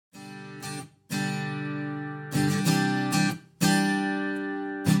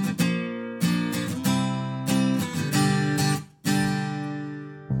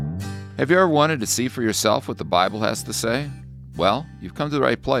Have you ever wanted to see for yourself what the Bible has to say? Well, you've come to the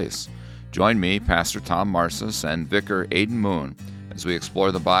right place. Join me, Pastor Tom Marcis, and Vicar Aidan Moon as we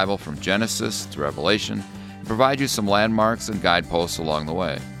explore the Bible from Genesis to Revelation and provide you some landmarks and guideposts along the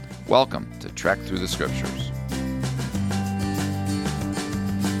way. Welcome to Trek Through the Scriptures.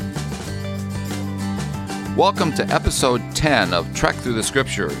 Welcome to episode 10 of Trek Through the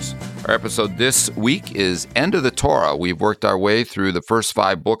Scriptures. Our episode this week is End of the Torah. We've worked our way through the first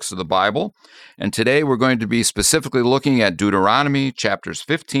 5 books of the Bible, and today we're going to be specifically looking at Deuteronomy chapters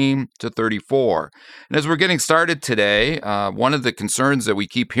 15 to 34. And as we're getting started today, one of the concerns that we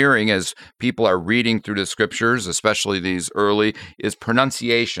keep hearing as people are reading through the Scriptures, especially these early, is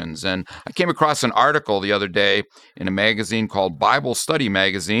pronunciations. And I came across an article the other day in a magazine called Bible Study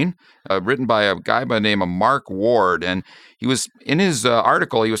Magazine, written by a guy by the name of Mark Ward, and he was in his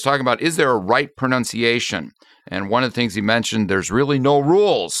article, he was talking about, is there a right pronunciation? And one of the things he mentioned, there's really no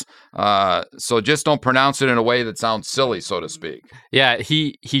rules. So just don't pronounce it in a way that sounds silly, so to speak. Yeah,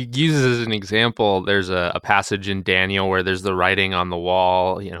 he uses as an example, there's a passage in Daniel where there's the writing on the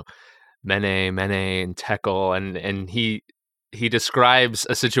wall, mene, and tekel, and he describes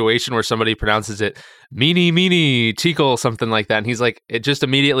a situation where somebody pronounces it meanie, tekel, something like that. And he's like, it just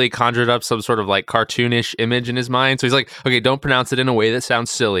immediately conjured up some sort of like cartoonish image in his mind. So he's like, okay, don't pronounce it in a way that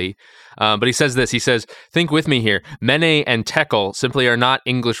sounds silly. But he says this, he says, think with me here. Mene and tekel simply are not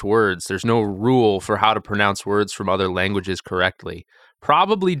English words. There's no rule for how to pronounce words from other languages correctly.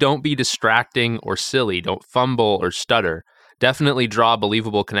 Probably don't be distracting or silly. Don't fumble or stutter. Definitely draw a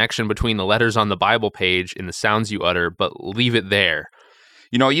believable connection between the letters on the Bible page and the sounds you utter, but leave it there.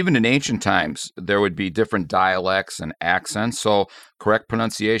 Even in ancient times, there would be different dialects and accents, so correct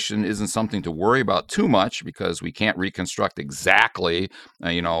pronunciation isn't something to worry about too much because we can't reconstruct exactly,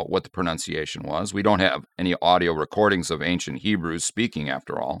 what the pronunciation was. We don't have any audio recordings of ancient Hebrews speaking,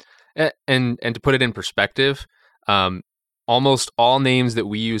 after all. And to put it in perspective, almost all names that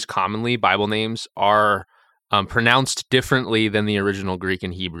we use commonly, Bible names, are pronounced differently than the original Greek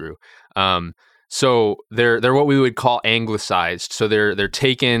and Hebrew. So they're what we would call anglicized. So they're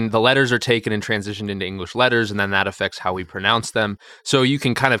taken, the letters are taken and transitioned into English letters, and then that affects how we pronounce them. So you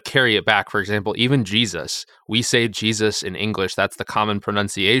can kind of carry it back. For example, even Jesus, we say Jesus in English. That's the common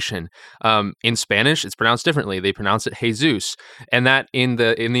pronunciation. In Spanish, it's pronounced differently. They pronounce it Jesus, and that in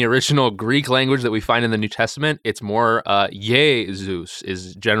the original Greek language that we find in the New Testament, it's more Jesus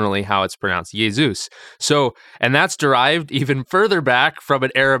is generally how it's pronounced. Jesus. So, and that's derived even further back from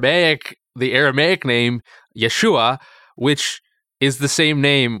the Aramaic name Yeshua, which is the same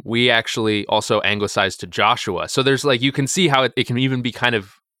name we actually also anglicized to Joshua. So there's you can see how it can even be kind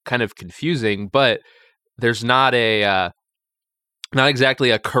of confusing, but there's not exactly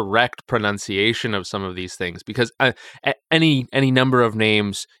a correct pronunciation of some of these things, because any number of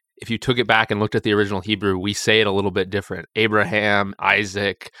names, if you took it back and looked at the original Hebrew, we say it a little bit different. Abraham,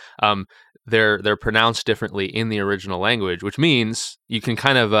 Isaac, they're pronounced differently in the original language, which means you can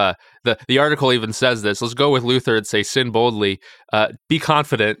kind of the article even says this. Let's go with Luther and say, sin boldly, be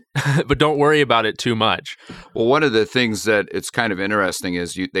confident, but don't worry about it too much. Well, one of the things that it's kind of interesting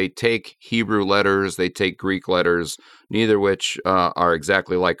is they take Hebrew letters, they take Greek letters, neither which are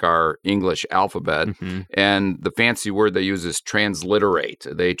exactly like our English alphabet. Mm-hmm. And the fancy word they use is transliterate.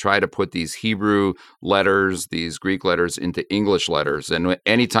 They try to put these Hebrew letters, these Greek letters into English letters. And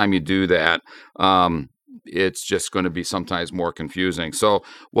anytime you do that, it's just going to be sometimes more confusing. So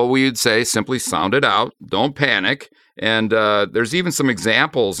what we would say, simply sound it out. Don't panic. And there's even some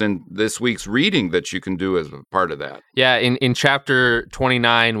examples in this week's reading that you can do as a part of that. Yeah, in chapter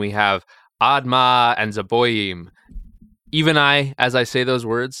 29, we have Adma and Zaboyim. Even as I say those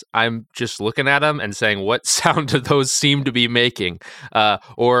words, I'm just looking at them and saying, what sound do those seem to be making?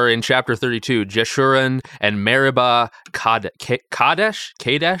 Or in chapter 32, Jeshurun and Meribah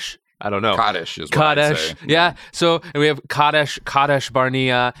Kadesh? I don't know. Kadesh is what I'd say. Yeah. So and we have Kadesh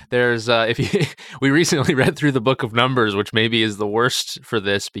Barnea. There's we recently read through the book of Numbers, which maybe is the worst for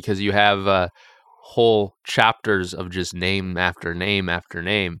this because you have whole chapters of just name after name after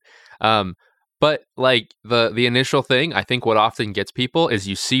name. But the initial thing, I think what often gets people is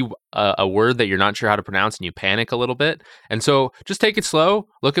you see a word that you're not sure how to pronounce and you panic a little bit. And so just take it slow,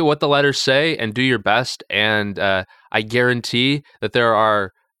 look at what the letters say and do your best. And I guarantee that there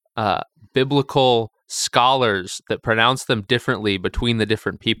are biblical scholars that pronounce them differently between the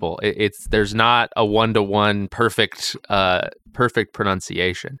different people. There's not a one-to-one perfect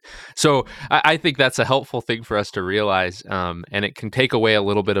pronunciation. So I think that's a helpful thing for us to realize, and it can take away a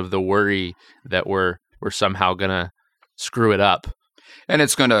little bit of the worry that we're somehow gonna screw it up. And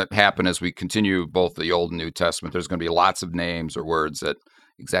it's going to happen as we continue both the Old and New Testament. There's going to be lots of names or words that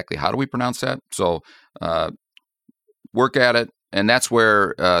exactly how do we pronounce that? So work at it. And that's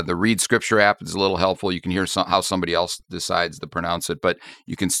where the Read Scripture app is a little helpful. You can hear how somebody else decides to pronounce it, but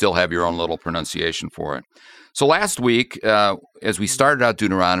you can still have your own little pronunciation for it. So last week, as we started out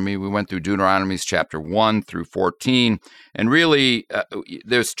Deuteronomy, we went through Deuteronomy's chapter 1 through 14, and really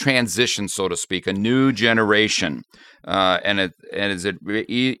there's transition, so to speak, a new generation. And as it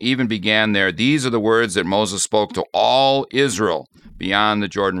even began there, these are the words that Moses spoke to all Israel beyond the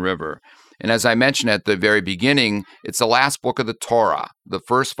Jordan River. And as I mentioned at the very beginning, it's the last book of the Torah, the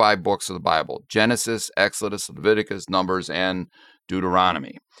first 5 books of the Bible: Genesis, Exodus, Leviticus, Numbers, and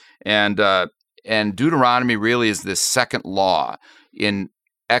Deuteronomy. And Deuteronomy really is this second law. In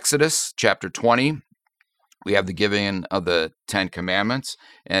Exodus chapter 20, we have the giving of the 10 Commandments.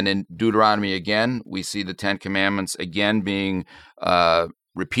 And in Deuteronomy again, we see the 10 Commandments again being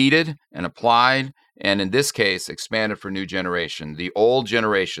repeated and applied, and in this case, expanded for new generation. The old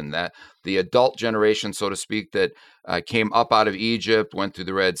generation, that the adult generation, so to speak, that came up out of Egypt, went through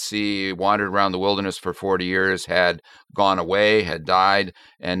the Red Sea, wandered around the wilderness for 40 years, had gone away, had died,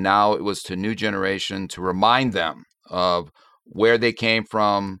 and now it was to new generation to remind them of where they came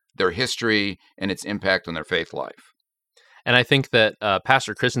from, their history, and its impact on their faith life. And I think that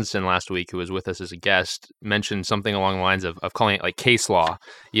Pastor Christensen last week, who was with us as a guest, mentioned something along the lines of calling it like case law.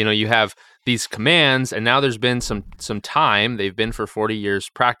 You know, you have these commands, and now there's been some time. They've been for 40 years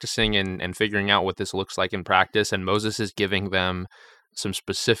practicing and figuring out what this looks like in practice, and Moses is giving them some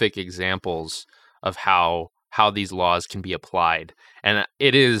specific examples of how these laws can be applied. And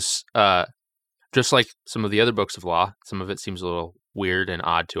it is just like some of the other books of law. Some of it seems a little weird and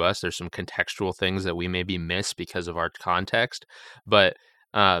odd to us. There's some contextual things that we maybe miss because of our context, but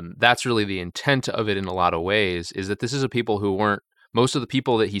that's really the intent of it in a lot of ways, is that this is a people who weren't, most of the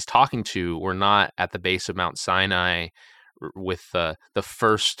people that he's talking to were not at the base of Mount Sinai with the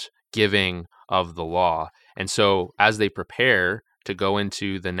first giving of the law. And so as they prepare to go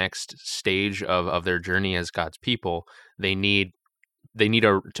into the next stage of their journey as God's people, they need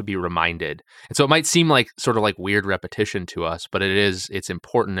to be reminded. And so it might seem like sort of like weird repetition to us, but it's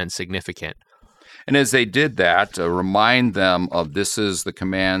important and significant. And as they did that, remind them of this is the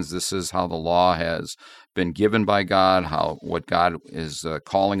commands, this is how the law has been given by God, what God is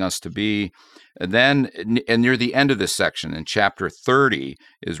calling us to be. And then, and near the end of this section, in chapter 30,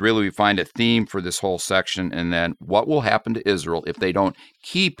 is really we find a theme for this whole section, and then what will happen to Israel if they don't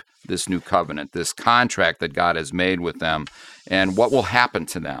keep this new covenant, this contract that God has made with them, and what will happen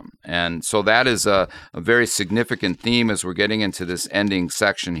to them. And so that is a very significant theme as we're getting into this ending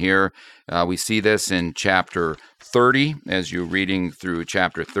section here. We see this in chapter 30, as you're reading through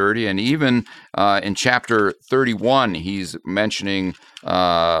chapter 30, and even in chapter 31, he's mentioning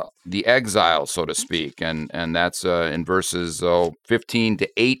the exile, so to speak, and that's in verses 15 to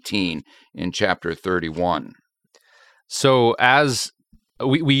 18 in chapter 31. So as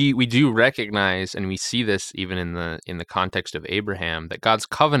we do recognize, and we see this even in the context of Abraham, that God's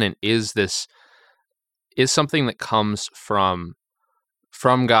covenant is something that comes from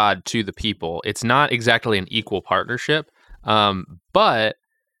God to the people. It's not exactly an equal partnership, but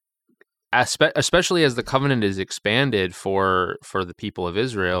especially as the covenant is expanded for the people of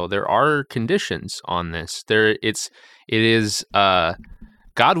Israel, there are conditions on this.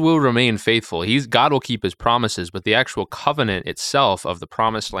 God will remain faithful. God will keep his promises, but the actual covenant itself of the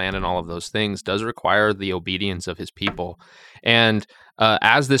promised land and all of those things does require the obedience of his people. And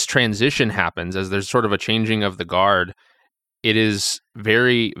as this transition happens, as there's sort of a changing of the guard, it is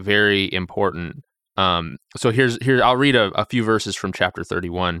very, very important. So here I'll read a few verses from chapter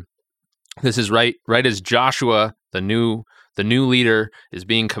 31. This is right as Joshua, the new leader, is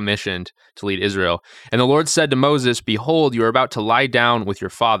being commissioned to lead Israel. And the Lord said to Moses, "Behold, you are about to lie down with your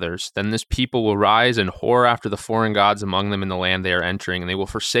fathers. Then this people will rise and whore after the foreign gods among them in the land they are entering, and they will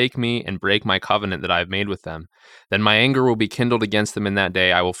forsake me and break my covenant that I have made with them. Then my anger will be kindled against them in that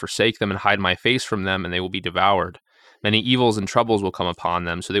day. I will forsake them and hide my face from them, and they will be devoured. Many evils and troubles will come upon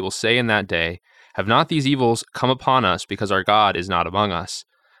them, so they will say in that day, 'Have not these evils come upon us because our God is not among us?'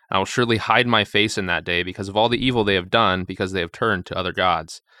 I will surely hide my face in that day because of all the evil they have done, because they have turned to other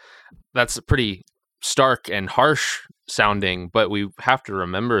gods." That's pretty stark and harsh sounding, but we have to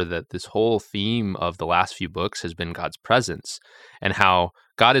remember that this whole theme of the last few books has been God's presence, and how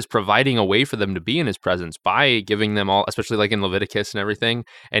God is providing a way for them to be in his presence by giving them all, especially like in Leviticus and everything,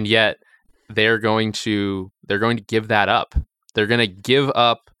 and yet they're going to give that up. They're going to give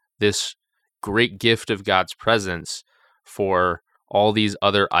up this great gift of God's presence for all these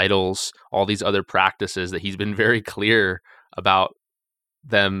other idols, all these other practices that he's been very clear about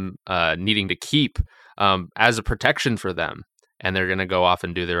them needing to keep as a protection for them. and they're going to go off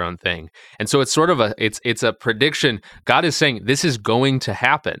and do their own thing. And so it's sort of it's a prediction. God is saying this is going to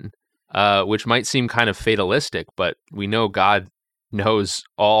happen, which might seem kind of fatalistic, but we know God knows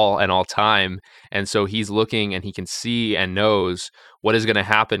all and all time. And so he's looking and he can see and knows what is going to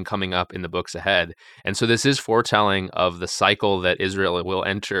happen coming up in the books ahead. And so this is foretelling of the cycle that Israel will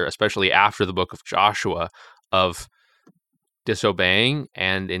enter, especially after the book of Joshua, of disobeying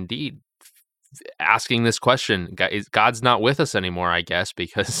and indeed asking this question. God's not with us anymore, I guess,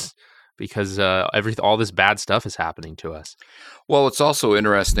 because all this bad stuff is happening to us. Well, it's also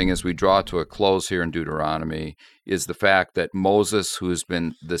interesting as we draw to a close here in Deuteronomy is the fact that Moses, who's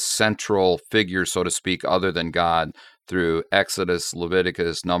been the central figure, so to speak, other than God through Exodus,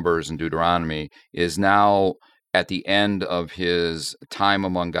 Leviticus, Numbers, and Deuteronomy, is now at the end of his time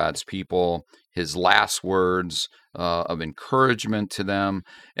among God's people, his last words of encouragement to them.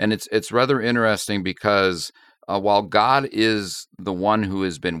 And it's rather interesting because while God is the one who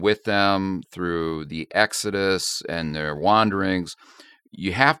has been with them through the Exodus and their wanderings,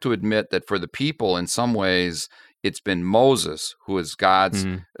 you have to admit that for the people, in some ways, it's been Moses who is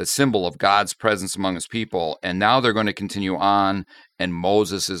a symbol of God's presence among his people. And now they're going to continue on, and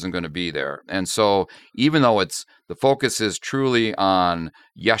Moses isn't going to be there. And so even though the focus is truly on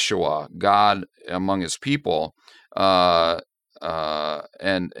Yeshua, God among his people, and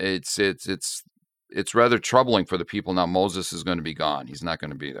it's rather troubling for the people now. Moses is going to be gone. He's not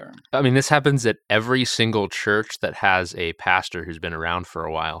going to be there. I mean, this happens at every single church that has a pastor who's been around for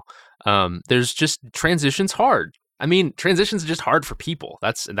a while. There's just transition's hard. I mean, transition's just hard for people.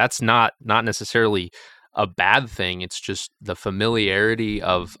 That's not necessarily a bad thing. It's just the familiarity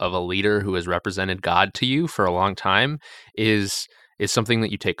of a leader who has represented God to you for a long time is something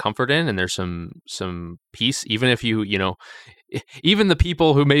that you take comfort in, and there's some peace, even if even the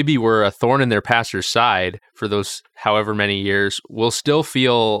people who maybe were a thorn in their pastor's side for those however many years will still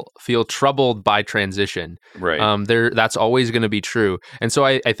feel troubled by transition. Right. That's always going to be true. And so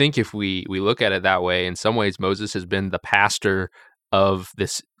I think if we look at it that way, in some ways Moses has been the pastor of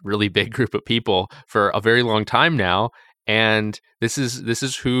this really big group of people for a very long time now. And this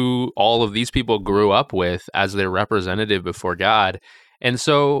is who all of these people grew up with as their representative before God. And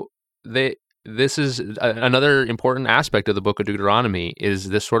so this is another important aspect of the book of Deuteronomy, is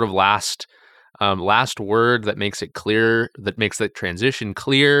this sort of last word that makes it clear, that makes the transition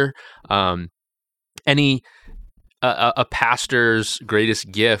clear. A pastor's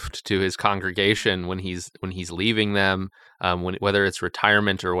greatest gift to his congregation when he's leaving them, whether it's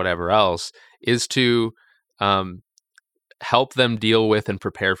retirement or whatever else, is to help them deal with and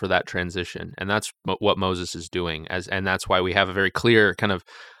prepare for that transition. And that's what Moses is doing. And that's why we have a very clear kind of,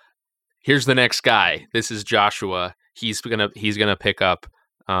 here's the next guy. This is Joshua. He's gonna pick up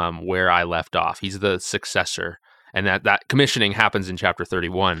where I left off. He's the successor. And that commissioning happens in chapter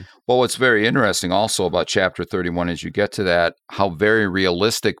 31. Well, what's very interesting also about chapter 31 as you get to that, how very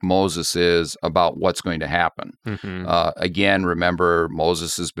realistic Moses is about what's going to happen. Mm-hmm. Again, remember,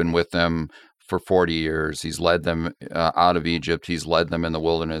 Moses has been with them for 40 years. He's led them out of Egypt. He's led them in the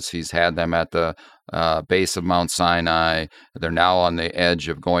wilderness. He's had them at the base of Mount Sinai. They're now on the edge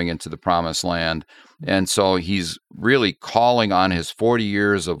of going into the promised land. And so he's really calling on his 40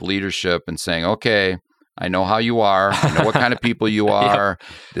 years of leadership and saying, okay, I know how you are. I know what kind of people you are. Yep.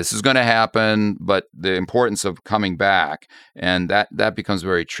 This is going to happen, but the importance of coming back, and that becomes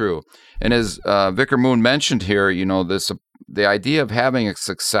very true. And as Vicar Moon mentioned here, the idea of having a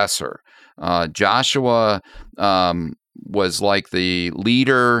successor. Joshua was like the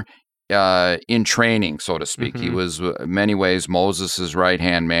leader in training, so to speak. Mm-hmm. He was, in many ways, Moses'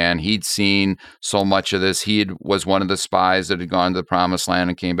 right-hand man. He'd seen so much of this. He was one of the spies that had gone to the promised land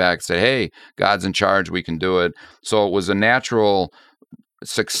and came back and said, hey, God's in charge, we can do it. So it was a natural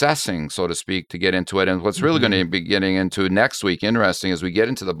successing, so to speak, to get into it. And what's really going to be getting into next week, interesting, as we get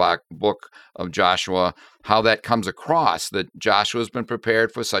into the book of Joshua, how that comes across, that Joshua's been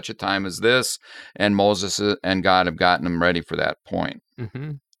prepared for such a time as this, and Moses and God have gotten him ready for that point.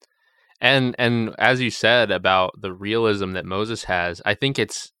 Mm-hmm. And as you said about the realism that Moses has, I think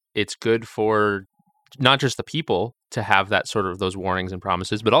it's good for not just the people to have that sort of those warnings and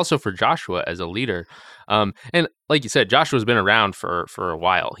promises, but also for Joshua as a leader. And like you said, Joshua's been around for a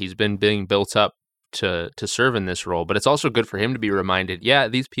while. He's been being built up to serve in this role, but it's also good for him to be reminded, yeah,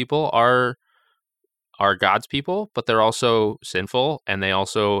 these people are God's people, but they're also sinful, and they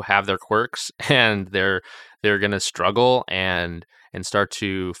also have their quirks, and they're going to struggle and start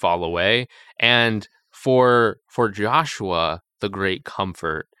to fall away. And for Joshua, the great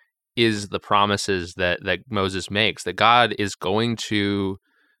comfort is the promises that Moses makes, that God is going to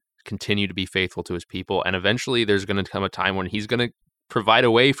continue to be faithful to his people. And eventually there's going to come a time when he's going to provide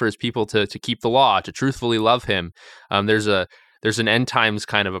a way for his people to keep the law, to truthfully love him. There's an end times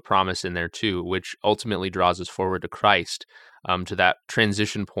kind of a promise in there too, which ultimately draws us forward to Christ, to that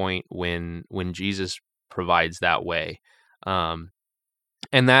transition point when Jesus provides that way. And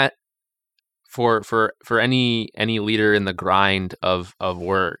that for any leader in the grind of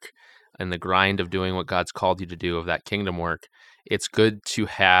work and the grind of doing what God's called you to do, of that kingdom work, it's good to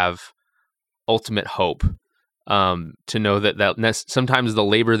have ultimate hope. To know that sometimes the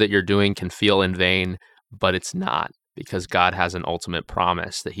labor that you're doing can feel in vain, but it's not, because God has an ultimate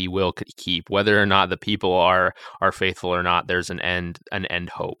promise that he will keep. Whether or not the people are faithful or not, there's an end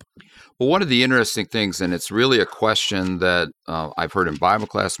hope. Well, one of the interesting things, and it's really a question that I've heard in Bible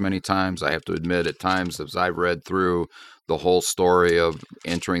class many times, I have to admit at times as I've read through the whole story of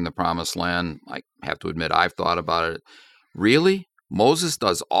entering the promised land, I have to admit I've thought about it. Really? Moses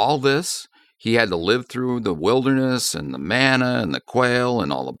does all this? He had to live through the wilderness and the manna and the quail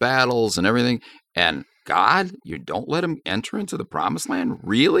and all the battles and everything. And God, you don't let him enter into the promised land?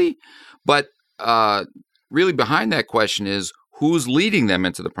 Really? But really behind that question is, who's leading them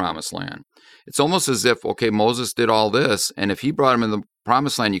into the promised land? It's almost as if, okay, Moses did all this, and if he brought them in the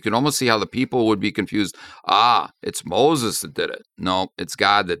promised land, you can almost see how the people would be confused. It's Moses that did it. No, it's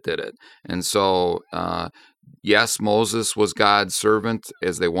God that did it. And so, yes, Moses was God's servant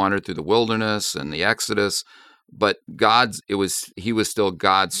as they wandered through the wilderness and the Exodus, but he was still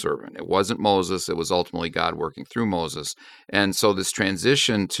God's servant. It wasn't Moses. It was ultimately God working through Moses. And so this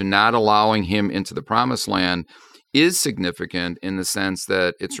transition to not allowing him into the promised land is significant in the sense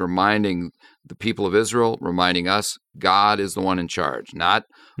that it's reminding the people of Israel, reminding us, God is the one in charge, not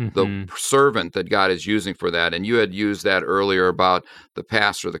the servant that God is using for that. And you had used that earlier about the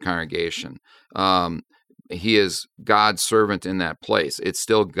pastor of the congregation. He is God's servant in that place. It's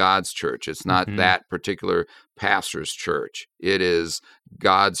still God's church. It's not that particular pastor's church. It is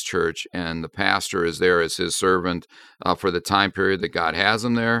God's church, and the pastor is there as his servant for the time period that God has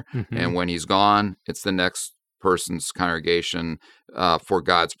him there. And when he's gone, it's the next person's congregation for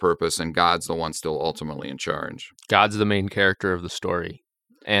God's purpose, and God's the one still ultimately in charge. God's the main character of the story.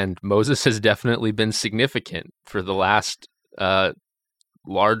 And Moses has definitely been significant for the last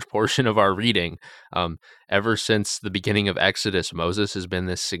large portion of our reading. Ever since the beginning of Exodus, Moses has been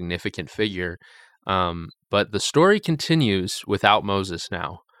this significant figure. But the story continues without Moses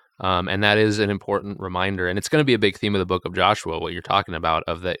now. And that is an important reminder. And it's going to be a big theme of the book of Joshua, what you're talking about,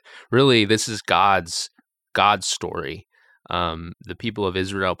 of that really this is God's story. The people of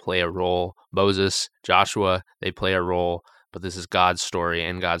Israel play a role. Moses, Joshua, they play a role. But this is God's story,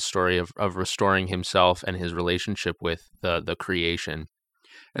 and God's story of restoring himself and his relationship with the creation.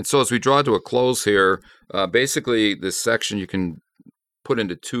 And so as we draw to a close here, basically this section you can put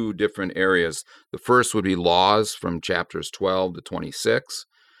into two different areas. The first would be laws from chapters 12 to 26.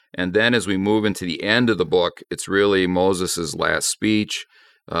 And then as we move into the end of the book, it's really Moses' last speech,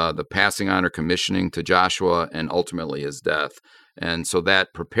 the passing on or commissioning to Joshua, and ultimately his death. And so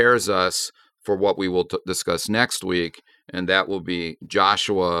that prepares us for what we will discuss next week, and that will be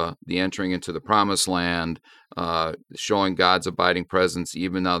Joshua, the entering into the promised land, showing God's abiding presence,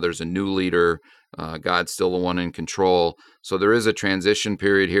 even though there's a new leader. God's still the one in control. So there is a transition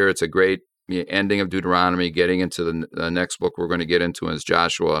period here. It's a great ending of Deuteronomy, getting into the next book we're going to get into is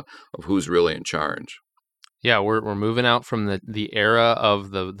Joshua, of who's really in charge. Yeah, we're moving out from the era of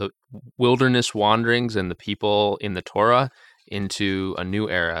the wilderness wanderings and the people in the Torah into a new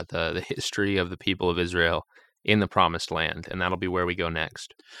era, the history of the people of Israel in the promised land, and that'll be where we go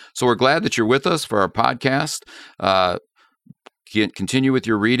next. So we're glad that you're with us for our podcast. Continue with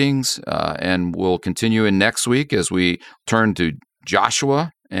your readings, and we'll continue in next week as we turn to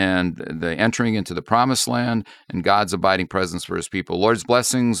Joshua and the entering into the promised land and God's abiding presence for his people. Lord's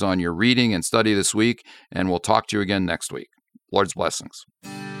blessings on your reading and study this week, and we'll talk to you again next week. Lord's blessings.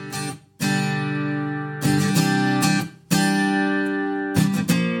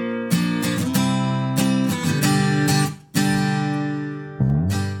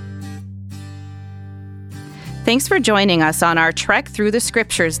 Thanks for joining us on our trek through the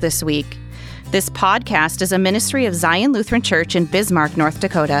scriptures this week. This podcast is a ministry of Zion Lutheran Church in Bismarck, North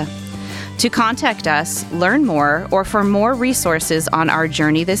Dakota. To contact us, learn more, or for more resources on our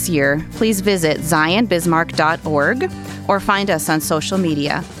journey this year, please visit zionbismarck.org or find us on social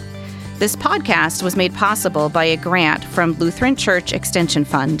media. This podcast was made possible by a grant from Lutheran Church Extension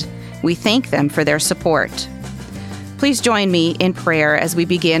Fund. We thank them for their support. Please join me in prayer as we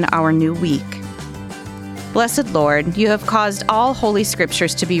begin our new week. Blessed Lord, you have caused all holy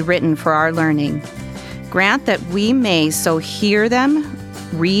scriptures to be written for our learning. Grant that we may so hear them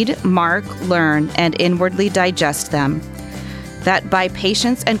read, mark, learn, and inwardly digest them, that by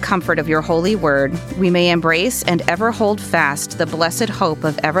patience and comfort of your holy word, we may embrace and ever hold fast the blessed hope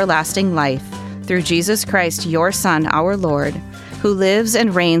of everlasting life, through Jesus Christ, your Son, our Lord, who lives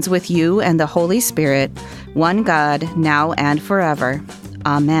and reigns with you and the Holy Spirit, one God, now and forever.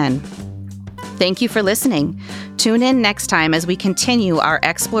 Amen. Thank you for listening. Tune in next time as we continue our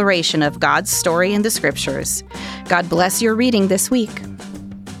exploration of God's story in the Scriptures. God bless your reading this week.